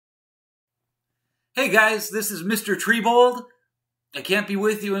Hey guys, this is Mr. Treebold. I can't be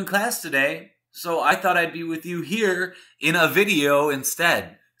with you in class today, so I thought I'd be with you here in a video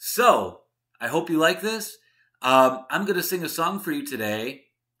instead. So, I hope you like this. I'm going to sing a song for you today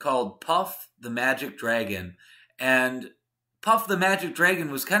called Puff the Magic Dragon. And Puff the Magic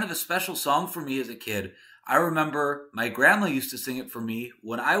Dragon was kind of a special song for me as a kid. I remember my grandma used to sing it for me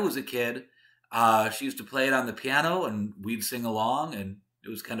when I was a kid. She used to play it on the piano and we'd sing along, and it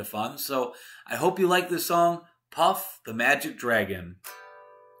was kind of fun. So I hope you like this song, Puff the Magic Dragon.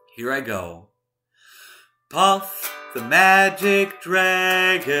 Here I go. Puff the Magic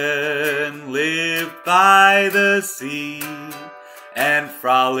Dragon lived by the sea and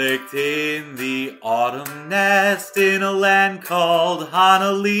frolicked in the autumn nest in a land called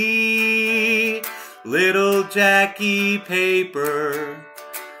Honolulu. Little Jackie Paper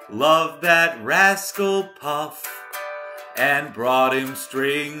loved that rascal Puff and brought him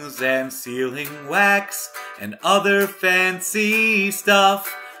strings and sealing wax and other fancy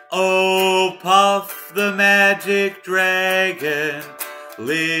stuff. Oh, Puff the Magic Dragon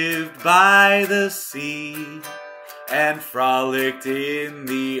lived by the sea and frolicked in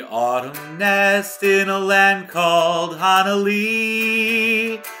the autumn nest in a land called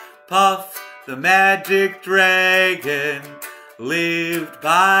Honolulu. Puff the Magic Dragon lived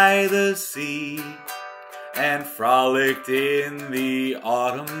by the sea and frolicked in the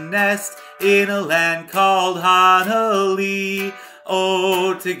autumn nest in a land called Honolulu.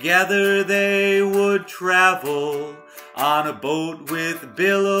 Oh, together they would travel on a boat with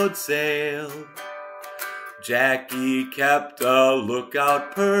billowed sail. Jackie kept a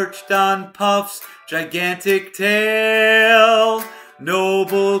lookout perched on Puff's gigantic tail.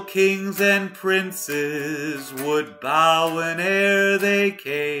 Noble kings and princes would bow whene'er they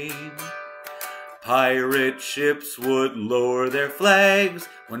came. Pirate ships would lower their flags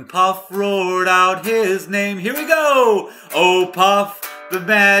when Puff roared out his name. Here we go! Oh, Puff the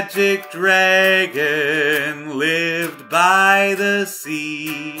Magic Dragon lived by the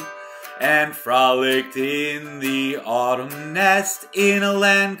sea and frolicked in the autumn nest in a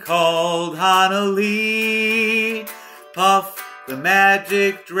land called Honolulu. Puff the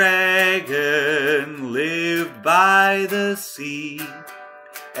Magic Dragon lived by the sea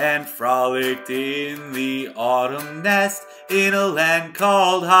and frolicked in the autumn nest in a land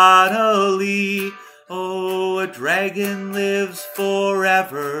called Honolulu. Oh, a dragon lives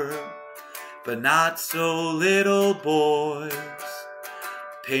forever, but not so little boys.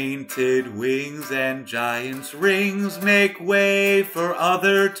 Painted wings and giant's rings make way for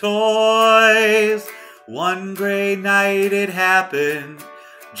other toys. One gray night it happened,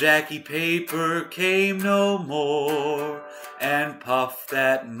 Jackie Paper came no more, and Puff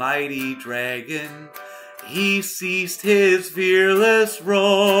that mighty dragon, he ceased his fearless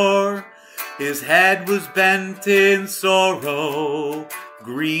roar. His head was bent in sorrow,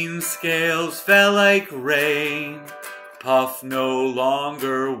 green scales fell like rain. Puff no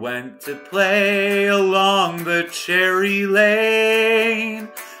longer went to play along the cherry lane.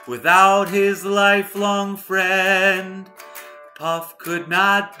 Without his lifelong friend, Puff could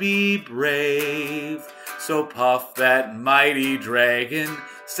not be brave. So Puff that mighty dragon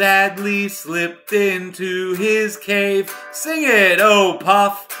sadly slipped into his cave. Sing it! Oh,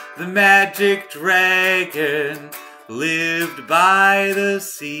 Puff the Magic Dragon lived by the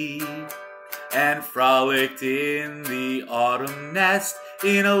sea and frolicked in the autumn nest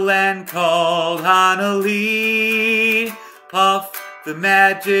in a land called Honolulu. Puff the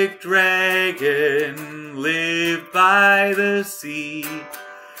Magic Dragon lived by the sea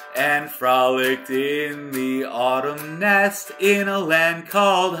and frolicked in the autumn nest in a land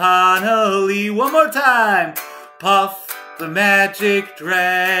called Honolulu. One more time! Puff the Magic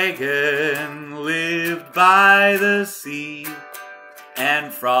Dragon lived by the sea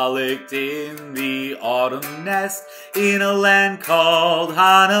and frolicked in the autumn nest in a land called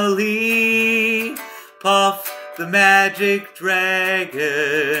Honolulu. Puff the Magic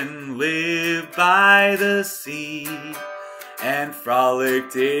Dragon lived by the sea and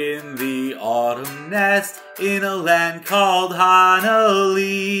frolicked in the autumn nest in a land called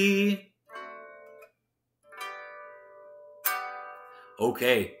Honolulu.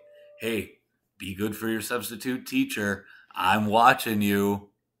 Okay, hey, be good for your substitute teacher. I'm watching you.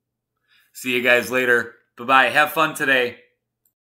 See you guys later. Bye-bye. Have fun today.